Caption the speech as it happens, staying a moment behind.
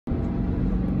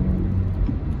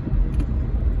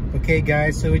Okay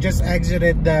guys, so we just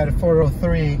exited the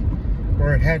 403.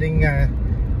 We're heading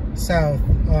south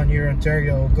on your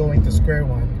Ontario, going to Square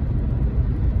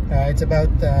One. It's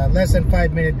about less than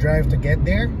 5-minute drive to get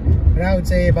there, but I would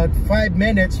say about 5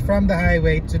 minutes from the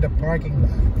highway to the parking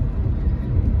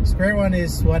lot. Square One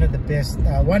is one of the best,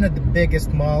 one of the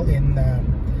biggest mall in I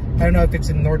don't know if it's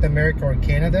in North America or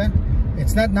Canada.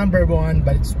 It's not #1,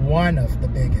 but it's one of the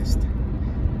biggest.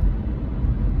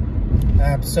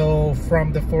 So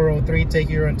from the 403, take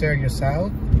your Ontario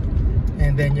south,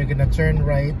 and then you're gonna turn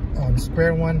right on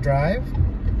Square One Drive.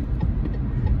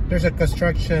 There's a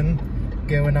construction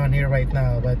going on here right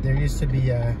now, but there used to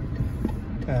be a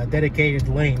dedicated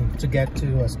lane to get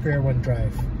to Square One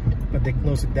Drive, but they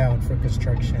closed it down for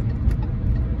construction.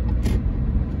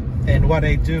 And what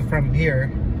I do from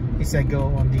here is I go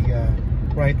on the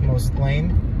rightmost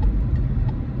lane,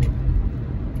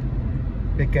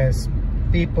 because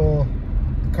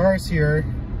cars here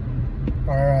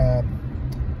are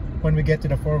when we get to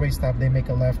the four-way stop, they make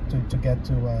a left to get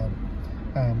to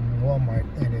Walmart,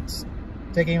 and it's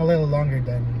taking a little longer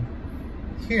than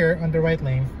here on the right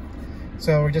lane.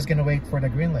 So we're just gonna wait for the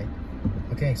green light.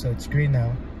 Okay, so it's green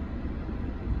now.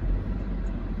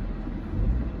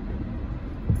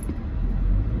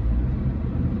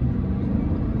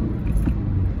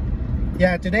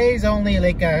 Yeah, today is only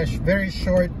like a very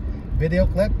short video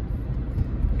clip.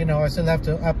 You know, I still have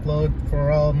to upload for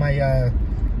all my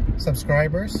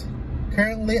subscribers.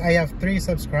 Currently, I have 3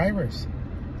 subscribers,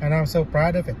 and I'm so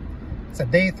proud of it. It's a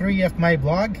day 3 of my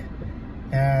vlog,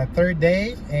 3rd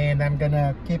day, and I'm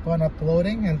gonna keep on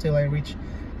uploading until I reach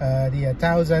the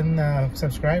 1,000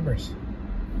 subscribers.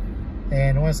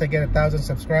 And once I get 1,000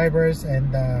 subscribers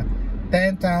and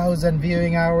 10,000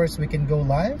 viewing hours, we can go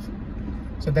live.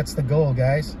 So that's the goal,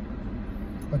 guys.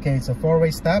 Okay, it's a 4-way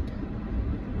stop.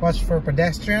 Watch for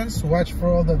pedestrians, watch for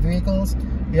all the vehicles.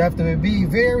 You have to be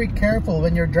very careful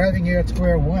when you're driving here at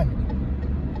Square One.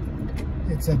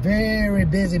 It's a very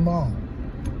busy mall.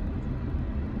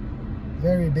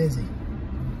 Very busy.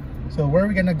 So where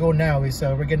we're gonna go now is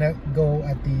we're gonna go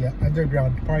at the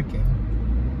underground parking.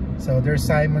 So there's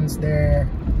Simon's there.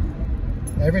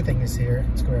 Everything is here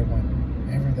at Square One.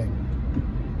 Everything.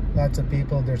 Lots of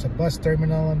people. There's a bus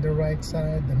terminal on the right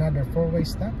side. Another 4-way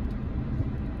stop.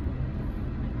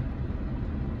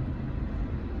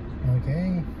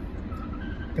 Okay,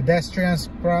 pedestrians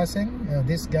crossing.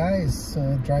 This guy is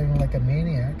driving like a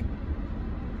maniac,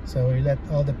 so we let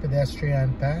all the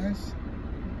pedestrians pass.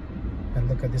 And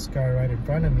look at this car right in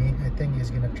front of me. I think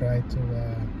he's gonna try to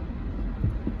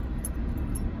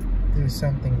do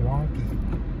something wonky.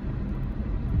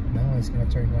 No, he's gonna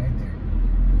turn right there.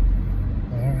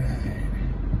 All right,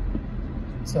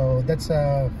 so that's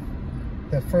the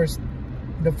first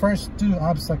 2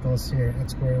 obstacles here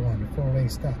at Square One, 4-way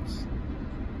stops.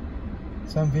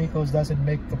 Some vehicles doesn't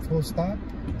make a full stop.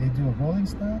 They do a rolling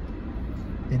stop.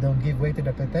 They don't give way to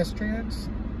the pedestrians.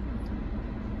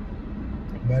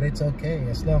 But it's okay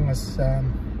as long as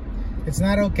it's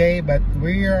not okay, but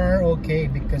we are okay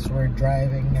because we're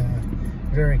driving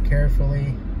very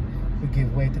carefully. We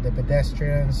give way to the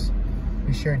pedestrians.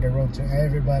 We share the road to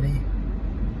everybody,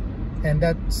 and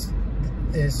that's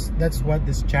what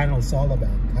this channel is all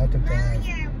about, how to drive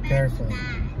carefully.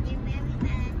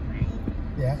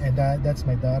 Yeah, and that's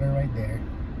my daughter right there,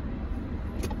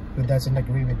 who doesn't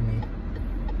agree with me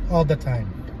all the time.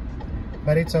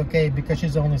 But it's okay because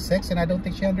she's only 6 and I don't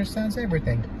think she understands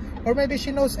everything. Or maybe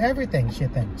she knows everything, she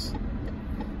thinks.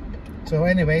 So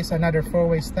anyways, another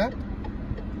 4-way stop.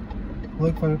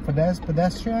 Look for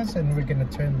pedestrians, and we're gonna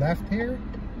turn left here.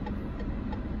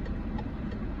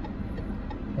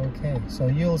 Okay, so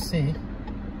you'll see.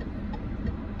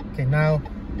 Okay, now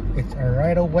it's a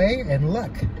right away, and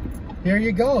look, here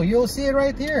you go. You'll see it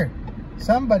right here.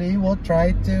 Somebody will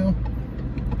try to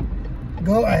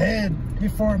go ahead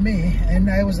before me, and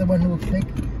I was the one who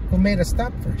made a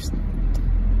stop first.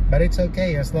 But it's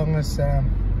okay as long as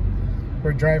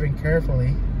we're driving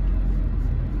carefully.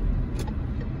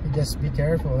 You just be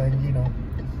careful, and you know,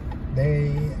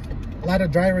 a lot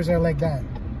of drivers are like that.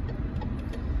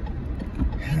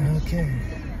 Okay,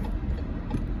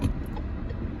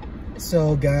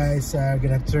 so guys, I'm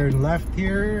gonna turn left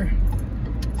here,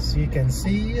 so you can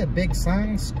see a big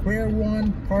sign, Square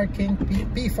One parking,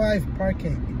 P5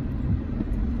 parking.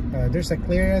 There's a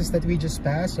clearance that we just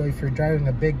passed, so if you're driving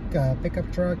a big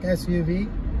pickup truck, SUV,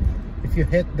 if you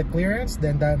hit the clearance,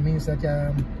 then that means that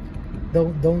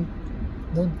don't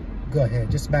go ahead,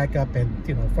 just back up and,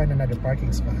 you know, find another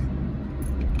parking spot.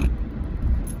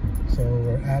 So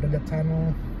we're out of the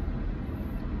tunnel.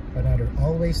 Another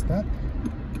all-way stop.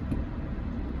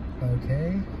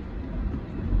 Okay,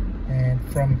 And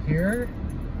from here,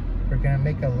 we're gonna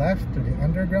make a left to the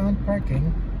underground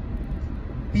parking.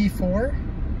 P4.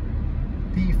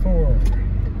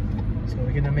 So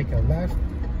we're gonna make a left.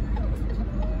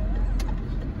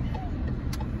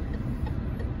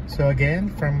 So again,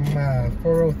 from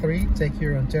 403, take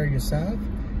your Ontario South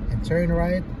and turn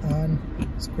right on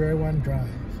Square One Drive.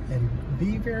 And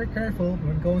be very careful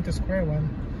when going to Square One.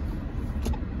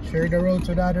 Share the road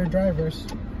to the other drivers,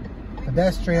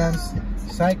 pedestrians,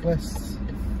 cyclists,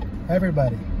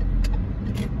 everybody.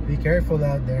 Be careful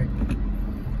out there.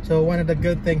 So one of the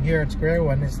good things here at Square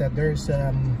One is that there's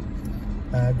a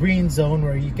green zone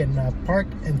where you can park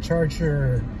and charge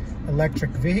your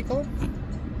electric vehicle.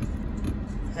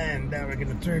 And now we're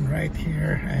gonna turn right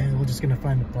here, and we're just gonna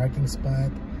find a parking spot.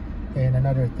 And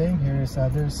another thing here is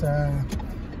there's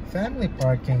family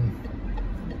parking.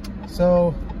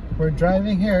 So we're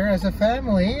driving here as a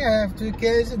family. I have 2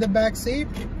 kids in the back seat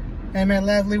and my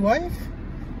lovely wife.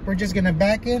 We're just gonna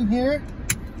back in here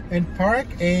and park,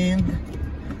 and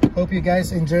hope you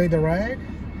guys enjoy the ride.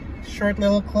 Short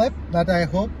little clip, but I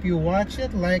hope you watch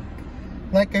it. Like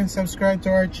and subscribe to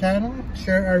our channel,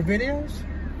 share our videos.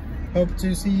 Hope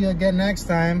to see you again next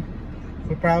time.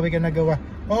 We're probably gonna go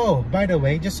oh, by the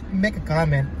way, just make a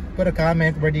comment, put a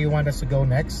comment, where do you want us to go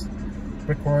next?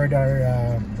 Record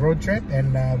our road trip,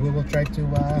 and we will try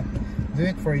to do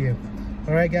it for you.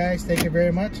 Alright guys, thank you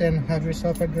very much, and have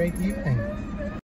yourself a great evening.